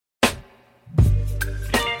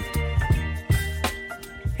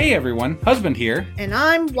Hey everyone, husband here. And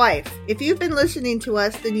I'm wife. If you've been listening to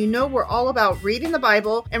us, then you know we're all about reading the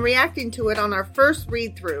Bible and reacting to it on our first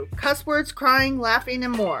read-through. Cuss words, crying, laughing,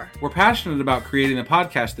 and more. We're passionate about creating a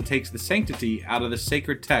podcast that takes the sanctity out of the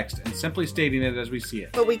sacred text and simply stating it as we see it.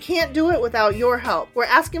 But we can't do it without your help. We're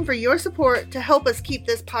asking for your support to help us keep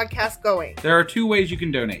this podcast going. There are two ways you can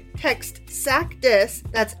donate. Text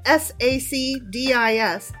SACDIS, that's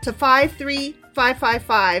SACDIS, to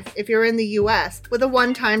 53555 if you're in the U.S. with a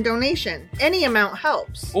one-time donation. Any amount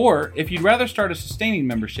helps. Or, if you'd rather start a sustaining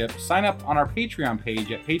membership, sign up on our Patreon page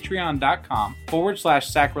at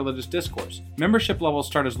patreon.com/sacrilegious discourse. Membership levels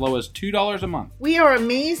start as low as $2 a month. We are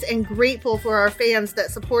amazed and grateful for our fans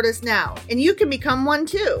that support us now, and you can become one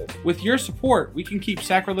too. With your support, we can keep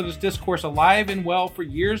Sacrilegious Discourse alive and well for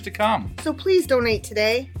years to come. So please donate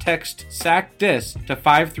today. Text SACDIS to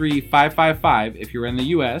 53555 if you're in the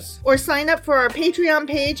U.S. Or sign up for our Patreon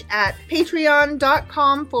page at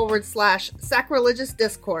patreon.com/sacrilegious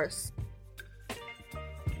discourse.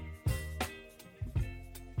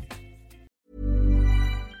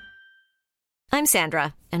 I'm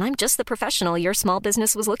Sandra, and I'm just the professional your small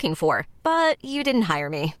business was looking for. But you didn't hire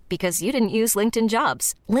me because you didn't use LinkedIn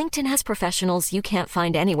Jobs. LinkedIn has professionals you can't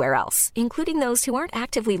find anywhere else, including those who aren't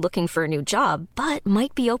actively looking for a new job, but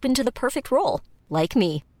might be open to the perfect role, like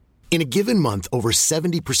me. In a given month, over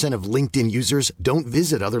 70% of LinkedIn users don't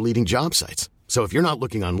visit other leading job sites. So if you're not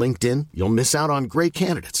looking on LinkedIn, you'll miss out on great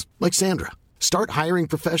candidates like Sandra. Start hiring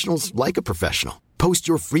professionals like a professional. Post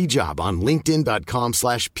your free job on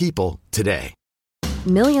linkedin.com/people today.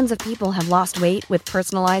 Millions of people have lost weight with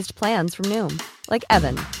personalized plans from Noom. Like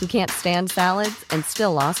Evan, who can't stand salads and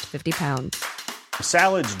still lost 50 pounds.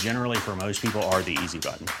 Salads generally for most people are the easy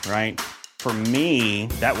button, right? For me,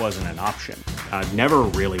 that wasn't an option. I never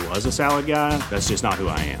really was a salad guy. That's just not who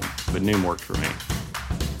I am. But Noom worked for me.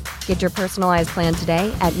 Get your personalized plan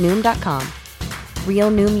today at Noom.com. Real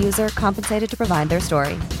Noom user compensated to provide their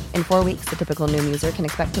story. In 4 weeks, the typical Noom user can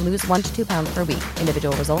expect to lose 1 to 2 pounds per week.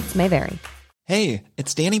 Individual results may vary. Hey,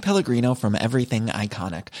 it's Danny Pellegrino from Everything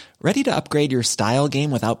Iconic. Ready to upgrade your style game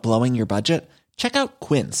without blowing your budget? Check out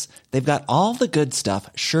Quince. They've got all the good stuff,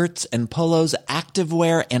 shirts and polos,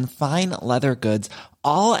 activewear, and fine leather goods,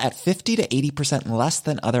 all at 50 to 80% less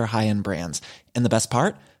than other high-end brands. And the best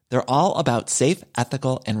part? They're all about safe,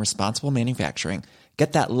 ethical, and responsible manufacturing.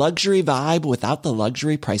 Get that luxury vibe without the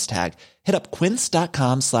luxury price tag. Hit up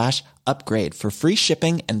quince.com/upgrade for free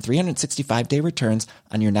shipping and 365-day returns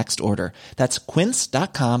on your next order. That's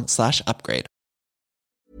quince.com/upgrade.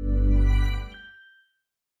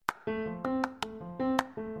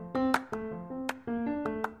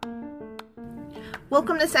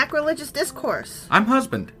 Welcome to Sacrilegious Discourse. I'm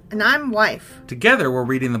husband. And I'm wife. Together, we're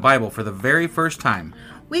reading the Bible for the very first time.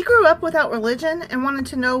 We grew up without religion and wanted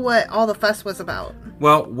to know what all the fuss was about.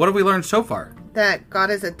 Well, what have we learned so far? That God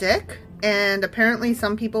is a dick, and apparently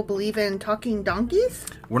some people believe in talking donkeys?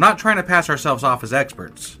 We're not trying to pass ourselves off as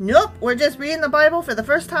experts. Nope, we're just reading the Bible for the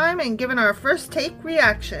first time and giving our first take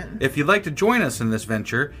reaction. If you'd like to join us in this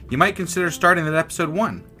venture, you might consider starting at episode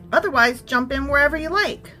 1. Otherwise, jump in wherever you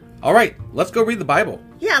like. All right, let's go read the Bible.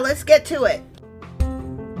 Yeah, let's get to it.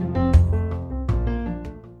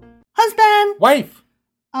 Husband! Wife!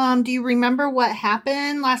 Do you remember what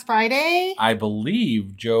happened last Friday? I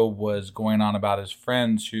believe Job was going on about his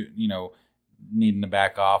friends who, needing to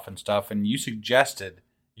back off and stuff, and you suggested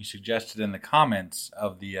in the comments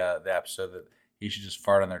of the episode that he should just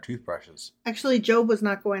fart on their toothbrushes. Actually, Job was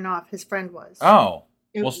not going off. His friend was. Oh.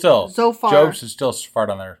 Still. So far. Job should still fart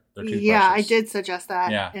on their toothbrushes. Yeah, I did suggest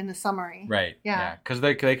that in the summary. Right. Yeah. Because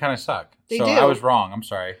they kind of suck. They do. I was wrong. I'm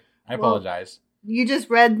sorry. I apologize. You just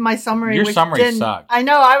read my summary. Your summary sucked. I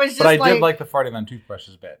know. I was just But I did like the farting on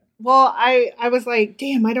toothbrushes bit. Well, I was like,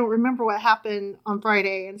 damn, I don't remember what happened on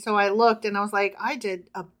Friday. And so I looked and I was like, I did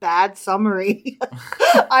a bad summary.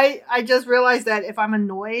 I just realized that if I'm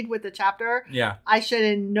annoyed with the chapter, I should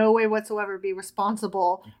in no way whatsoever be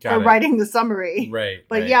responsible for writing the summary. Right.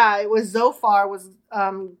 But yeah, it was Zophar was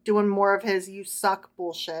doing more of his you suck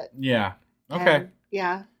bullshit. Yeah. Okay. And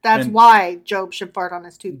yeah. That's why Job should fart on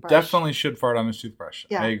his toothbrush. Definitely should fart on his toothbrush.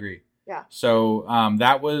 Yeah. I agree. Yeah. So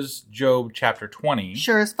that was Job chapter 20.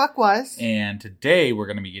 Sure as fuck was. And today we're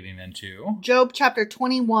going to be getting into Job chapter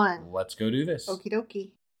 21. Let's go do this. Okie dokie.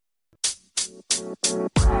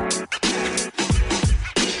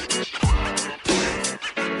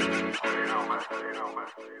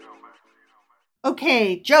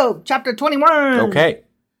 Okay, Job chapter 21. Okay.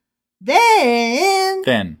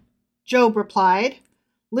 Then Job replied,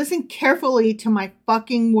 listen carefully to my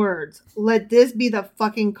fucking words. Let this be the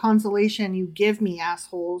fucking consolation you give me,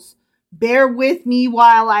 assholes. Bear with me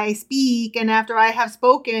while I speak, and after I have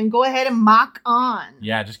spoken, go ahead and mock on.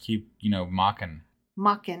 Yeah, just keep, mocking.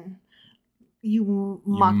 Mocking. You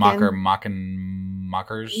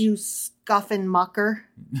mockers. You scoffing mocker.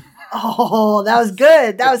 Oh, that was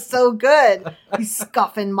good. That was so good. You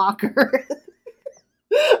scoffing mocker.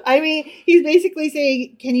 I mean, he's basically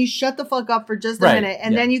saying, can you shut the fuck up for just a minute,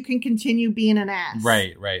 and then you can continue being an ass.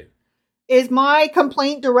 Right. Is my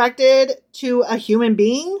complaint directed to a human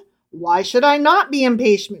being? Why should I not be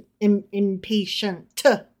impatient?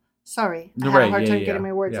 Sorry. I had a hard time getting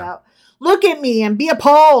my words out. Look at me and be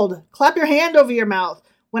appalled. Clap your hand over your mouth.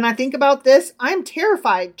 When I think about this, I'm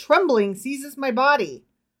terrified. Trembling seizes my body.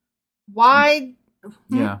 Why?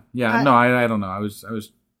 Yeah. No, I don't know.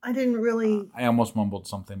 I didn't really. I almost mumbled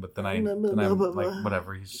something, but then I'm like,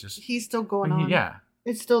 whatever. He's still going on. Yeah.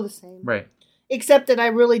 It's still the same. Right. Except that I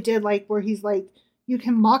really did like where he's like, you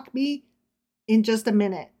can mock me in just a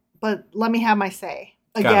minute, but let me have my say.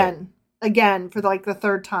 Again, for like the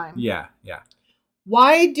third time. Yeah.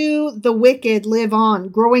 Why do the wicked live on,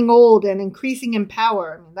 growing old and increasing in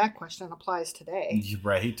power? I mean, that question applies today.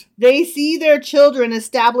 Right. They see their children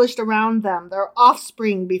established around them, their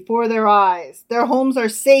offspring before their eyes. Their homes are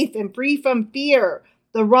safe and free from fear.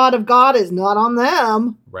 The rod of God is not on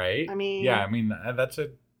them. Right. I mean... Yeah, that's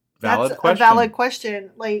a valid question. That's a valid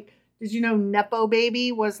question. Like, did you know Nepo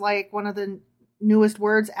baby was like one of the newest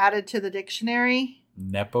words added to the dictionary?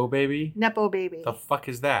 Nepo baby? Nepo baby. The fuck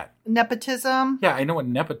is that? Nepotism. Yeah, I know what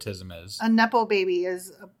nepotism is. A Nepo baby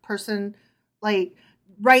is a person, like,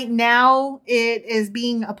 right now it is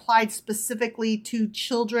being applied specifically to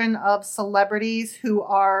children of celebrities who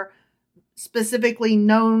are specifically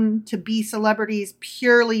known to be celebrities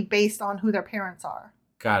purely based on who their parents are.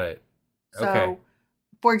 Got it. So, okay.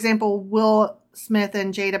 For example, Will Smith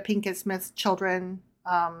and Jada Pinkett Smith's children,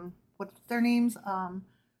 what's their names?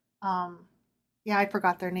 Yeah, I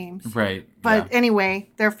forgot their names. Right. But anyway,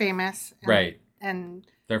 they're famous. Right. And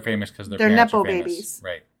they're famous because they're Nepo babies.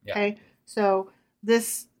 Right. Yeah. Okay. So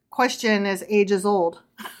this question is ages old.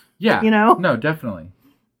 Yeah. No, definitely.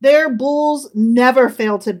 Their bulls never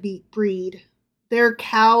fail to breed. Their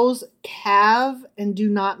cows calve and do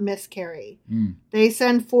not miscarry. They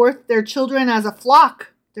send forth their children as a flock.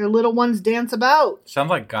 Their little ones dance about. Sounds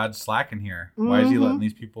like God's slacking here. Mm-hmm. Why is he letting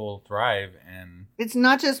these people thrive? And it's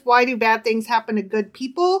not just why do bad things happen to good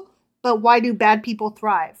people, but why do bad people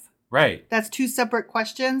thrive? Right. That's two separate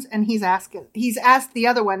questions, and he's asked the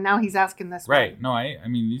other one, now he's asking this one. Right. No, I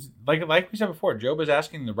mean, like we said before, Job is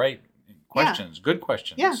asking the right questions, good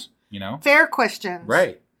questions. Yeah. Fair questions.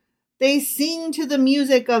 Right. They sing to the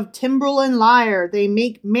music of timbrel and lyre. They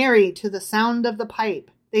make merry to the sound of the pipe.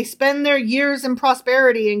 They spend their years in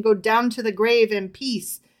prosperity and go down to the grave in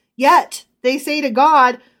peace. Yet they say to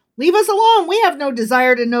God, leave us alone. We have no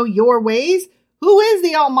desire to know your ways. Who is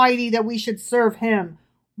the Almighty that we should serve him?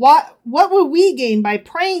 What will we gain by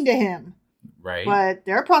praying to him? Right. But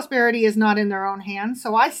their prosperity is not in their own hands,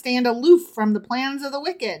 so I stand aloof from the plans of the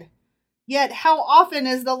wicked. Yet how often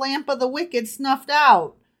is the lamp of the wicked snuffed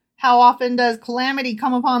out? How often does calamity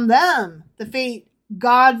come upon them? The fate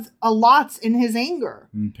God allots in his anger.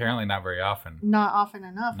 Apparently not very often. Not often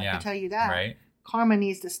enough, I can tell you that. Right. Karma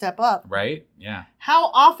needs to step up. Right, yeah. How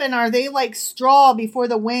often are they like straw before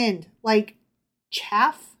the wind? Like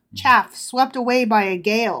chaff swept away by a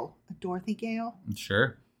gale. A Dorothy gale?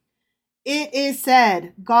 Sure. It is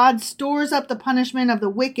said, God stores up the punishment of the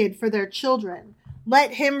wicked for their children.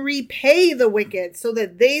 Let him repay the wicked so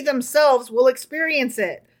that they themselves will experience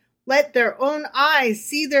it. Let their own eyes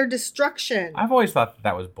see their destruction. I've always thought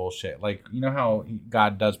that was bullshit. Like, you know how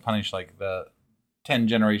God does punish like the 10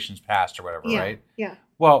 generations past or whatever, right? Yeah.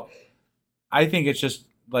 Well, I think it's just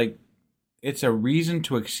like, it's a reason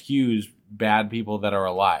to excuse bad people that are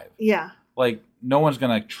alive. Yeah. Like, no one's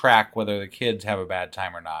going to track whether the kids have a bad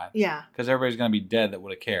time or not. Yeah. Because everybody's going to be dead that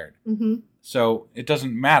would have cared. Mm-hmm. So it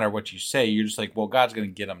doesn't matter what you say. You're just like, well, God's going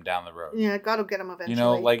to get them down the road. Yeah, God will get them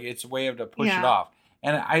eventually. Like, it's a way to push it off.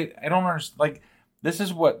 And I don't understand. Like, this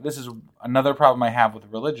is another problem I have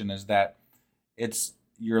with religion is that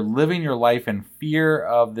you're living your life in fear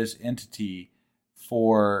of this entity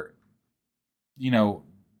for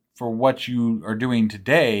what you are doing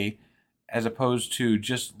today, as opposed to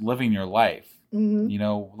just living your life.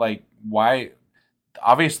 Mm-hmm. Like, why?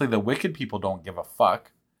 Obviously, the wicked people don't give a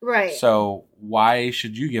fuck. Right. So why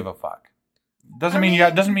should you give a fuck? Doesn't mean you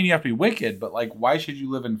have to be wicked, but like, why should you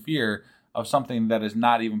live in fear of something that is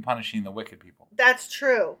not even punishing the wicked people? That's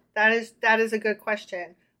true. That is a good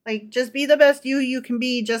question. Like, just be the best you can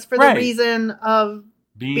be, just for the reason of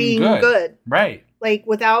being good. Right. Like,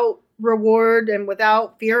 without reward and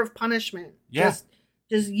without fear of punishment. Yeah.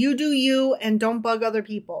 Just you do you and don't bug other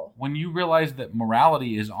people. When you realize that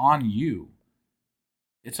morality is on you,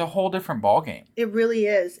 it's a whole different ballgame. It really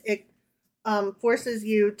is. It forces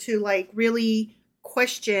you to like really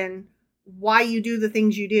question why you do the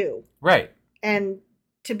things you do. Right. And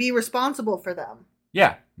to be responsible for them.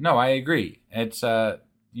 Yeah. No, I agree. It's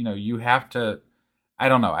you have to. I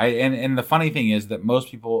don't know. And the funny thing is that most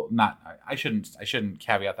people I shouldn't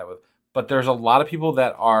caveat that with, but there's a lot of people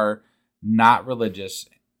that are not religious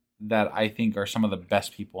that I think are some of the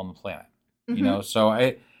best people on the planet. Mm-hmm. So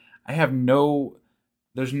I have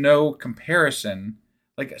there's no comparison.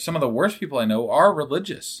 Like some of the worst people I know are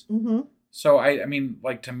religious. Mm-hmm. So I mean,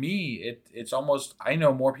 like to me, it's almost, I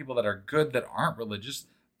know more people that are good that aren't religious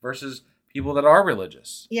versus people that are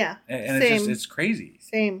religious. Yeah. And same. it's crazy.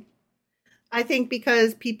 Same. I think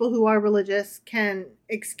because people who are religious can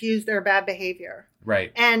excuse their bad behavior.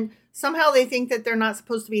 Right. And somehow they think that they're not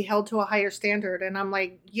supposed to be held to a higher standard. And I'm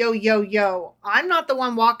like, yo, I'm not the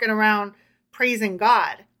one walking around praising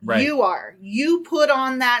God. Right. You are. You put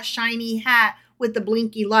on that shiny hat with the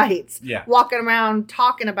blinky lights. Yeah. Walking around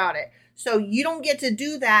talking about it. So you don't get to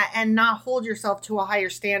do that and not hold yourself to a higher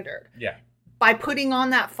standard. Yeah. By putting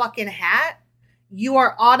on that fucking hat, you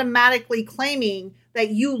are automatically claiming that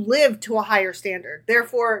you live to a higher standard.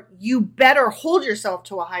 Therefore, you better hold yourself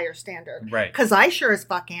to a higher standard. Right. Because I sure as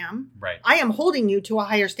fuck am. Right. I am holding you to a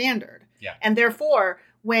higher standard. Yeah. And therefore,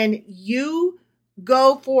 when you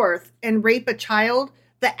go forth and rape a child,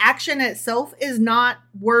 the action itself is not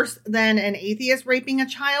worse than an atheist raping a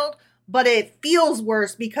child, but it feels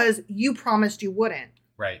worse because you promised you wouldn't.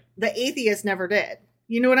 Right. The atheist never did.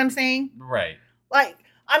 You know what I'm saying? Right. Like,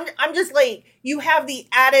 I'm just like, you have the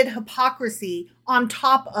added hypocrisy on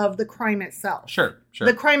top of the crime itself. Sure.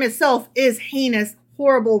 The crime itself is heinous,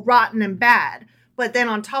 horrible, rotten, and bad. But then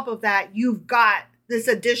on top of that, you've got this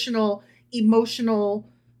additional emotional.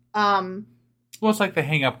 Well, it's like the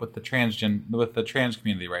hang up with the trans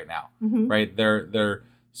community right now, Mm-hmm. right? They're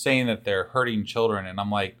saying that they're hurting children, and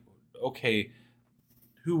I'm like, okay,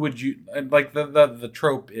 who would you like? The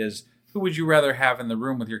trope is, who would you rather have in the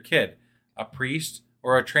room with your kid, a priest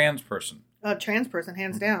or a trans person? A trans person,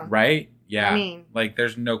 hands down. Right? Yeah. I mean, like,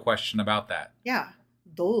 there's no question about that. Yeah.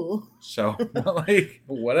 Duh. So, like,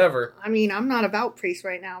 whatever. I mean, I'm not about priests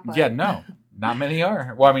right now, but Yeah, no. Not many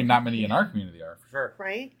are. Well, I mean, not many in our community are, for sure.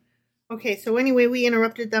 Right? Okay, so anyway, we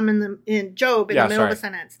interrupted them in Job in the middle of a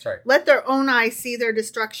sentence. Sorry. Let their own eyes see their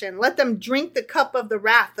destruction. Let them drink the cup of the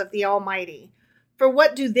wrath of the Almighty. For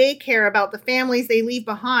what do they care about the families they leave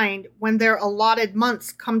behind when their allotted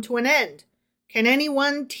months come to an end? Can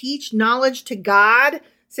anyone teach knowledge to God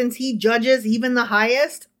since he judges even the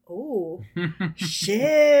highest? Oh,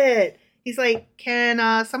 shit. He's like,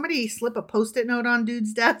 can somebody slip a Post-it note on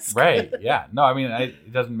dude's desk? Right, yeah. No, I mean,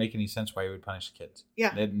 it doesn't make any sense why he would punish kids.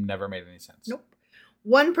 Yeah. It never made any sense. Nope.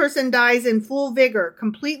 One person dies in full vigor,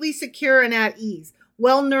 completely secure and at ease,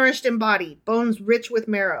 well-nourished in body, bones rich with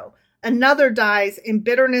marrow. Another dies in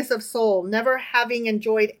bitterness of soul, never having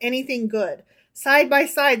enjoyed anything good. Side by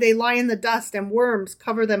side they lie in the dust, and worms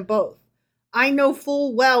cover them both. I know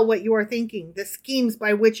full well what you are thinking, the schemes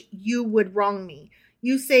by which you would wrong me.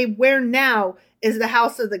 You say, where now is the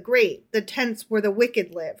house of the great, the tents where the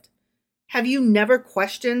wicked lived? Have you never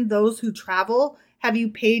questioned those who travel? Have you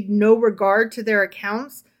paid no regard to their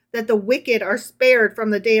accounts? That the wicked are spared from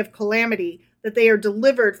the day of calamity, that they are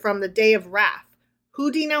delivered from the day of wrath.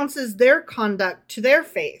 Who denounces their conduct to their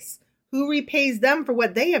face? Who repays them for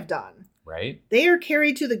what they have done? Right. They are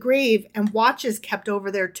carried to the grave, and watch is kept over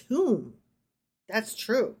their tomb. That's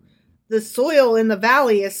true. The soil in the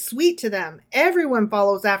valley is sweet to them. Everyone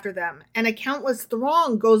follows after them, and a countless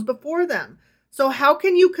throng goes before them. So how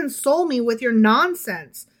can you console me with your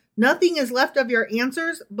nonsense? Nothing is left of your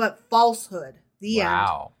answers but falsehood. The end.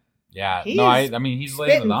 Wow. Yeah. He's I mean, he's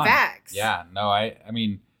laying it spitting on. facts. Yeah. No, I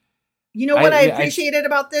mean. You know what I appreciated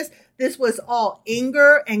about this? This was all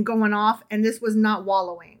anger and going off, and this was not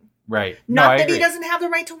wallowing. Right. Not I that agree. he doesn't have the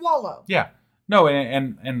right to wallow. Yeah. No,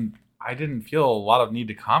 and I didn't feel a lot of need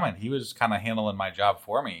to comment. He was kind of handling my job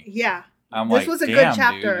for me. Yeah. I'm this like, was a damn, good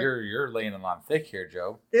chapter. Dude, you're laying it on thick here,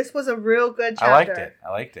 Joe. This was a real good chapter. I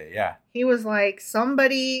liked it. Yeah. He was like,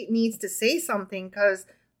 somebody needs to say something because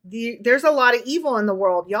there's a lot of evil in the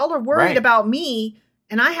world. Y'all are worried about me,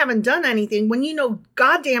 and I haven't done anything when you know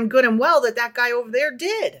goddamn good and well that guy over there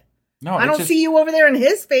did. No, I don't see you over there in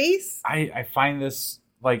his face. I find this,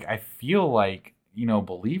 like, I feel like,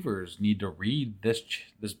 believers need to read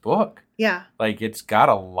this book. Yeah. Like, it's got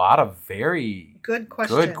a lot of very good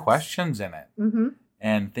questions in it. Mm-hmm.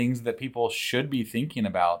 And things that people should be thinking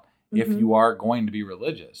about if you are going to be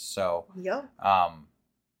religious. So, yeah.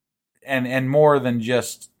 and more than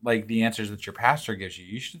just like the answers that your pastor gives you.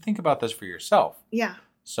 You should think about this for yourself. Yeah.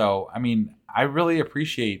 So, I mean, I really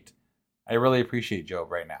appreciate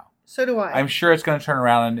Job right now. So do I. I'm sure it's going to turn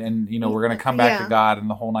around and we're going to come back to God and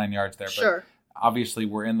the whole 9 yards there. Sure. But obviously,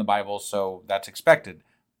 we're in the Bible, so that's expected.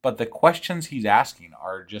 But the questions he's asking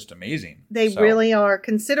are just amazing. They really are,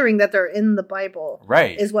 considering that they're in the Bible.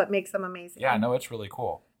 Right. Is what makes them amazing. Yeah, no, it's really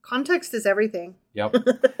cool. Context is everything. Yep.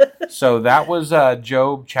 So that was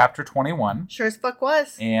Job chapter 21. Sure as fuck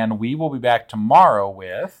was. And we will be back tomorrow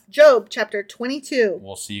with Job chapter 22.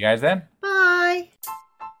 We'll see you guys then. Bye.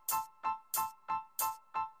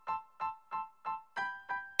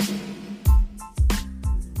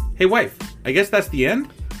 Hey, wife, I guess that's the end?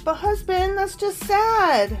 But husband, that's just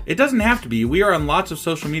sad. It doesn't have to be. We are on lots of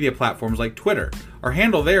social media platforms like Twitter. Our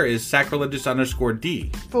handle there is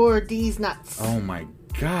sacrilegious_D. For D's nuts. Oh my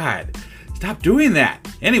God. Stop doing that.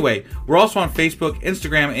 Anyway, we're also on Facebook,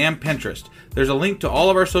 Instagram, and Pinterest. There's a link to all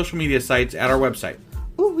of our social media sites at our website.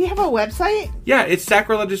 Ooh, we have a website? Yeah, it's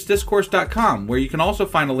sacrilegiousdiscourse.com, where you can also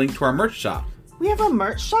find a link to our merch shop. We have a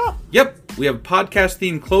merch shop? Yep, we have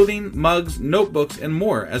podcast-themed clothing, mugs, notebooks, and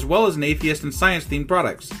more, as well as an atheist and science-themed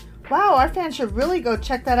products. Wow, our fans should really go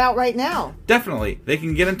check that out right now. Definitely. They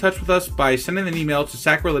can get in touch with us by sending an email to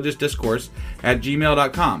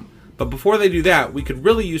sacrilegiousdiscourse@gmail.com. But before they do that, we could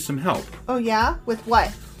really use some help. Oh yeah? With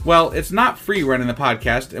what? Well, it's not free running the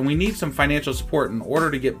podcast, and we need some financial support in order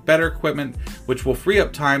to get better equipment, which will free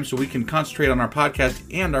up time so we can concentrate on our podcast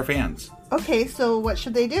and our fans. Okay, so what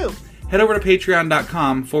should they do? Head over to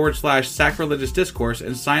patreon.com/sacrilegiousdiscourse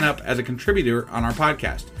and sign up as a contributor on our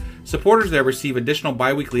podcast. Supporters there receive additional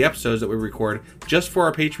bi-weekly episodes that we record just for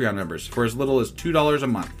our Patreon members for as little as $2 a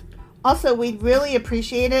month. Also, we'd really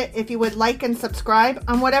appreciate it if you would like and subscribe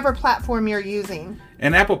on whatever platform you're using.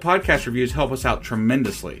 And Apple Podcast reviews help us out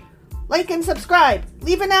tremendously. Like and subscribe,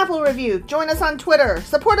 leave an Apple review, join us on Twitter,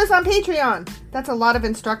 support us on Patreon. That's a lot of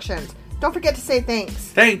instructions. Don't forget to say thanks.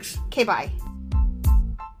 Thanks. Okay, bye.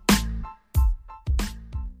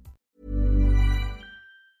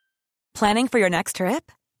 Planning for your next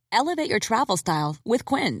trip? Elevate your travel style with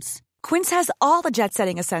Quince. Quince has all the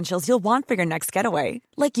jet-setting essentials you'll want for your next getaway,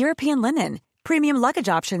 like European linen, premium luggage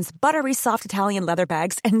options, buttery soft Italian leather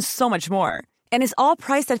bags, and so much more. And is all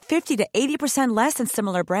priced at 50 to 80% less than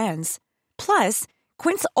similar brands. Plus,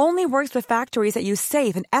 Quince only works with factories that use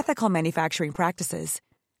safe and ethical manufacturing practices.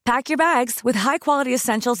 Pack your bags with high-quality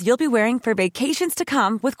essentials you'll be wearing for vacations to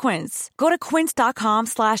come with Quince. Go to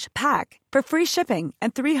quince.com/pack for free shipping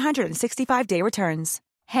and 365-day returns.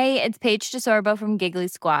 Hey, it's Paige DeSorbo from Giggly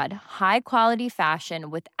Squad. High quality fashion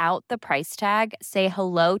without the price tag. Say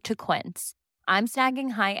hello to Quince. I'm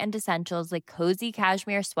snagging high-end essentials like cozy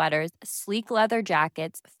cashmere sweaters, sleek leather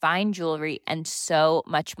jackets, fine jewelry, and so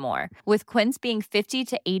much more. With Quince being 50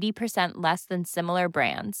 to 80% less than similar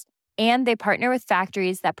brands. And they partner with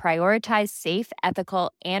factories that prioritize safe,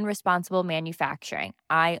 ethical, and responsible manufacturing.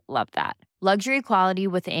 I love that. Luxury quality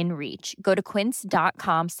within reach. Go to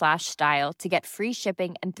quince.com/style to get free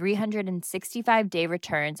shipping and 365-day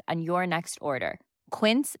returns on your next order.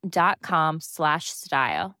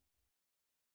 Quince.com/style.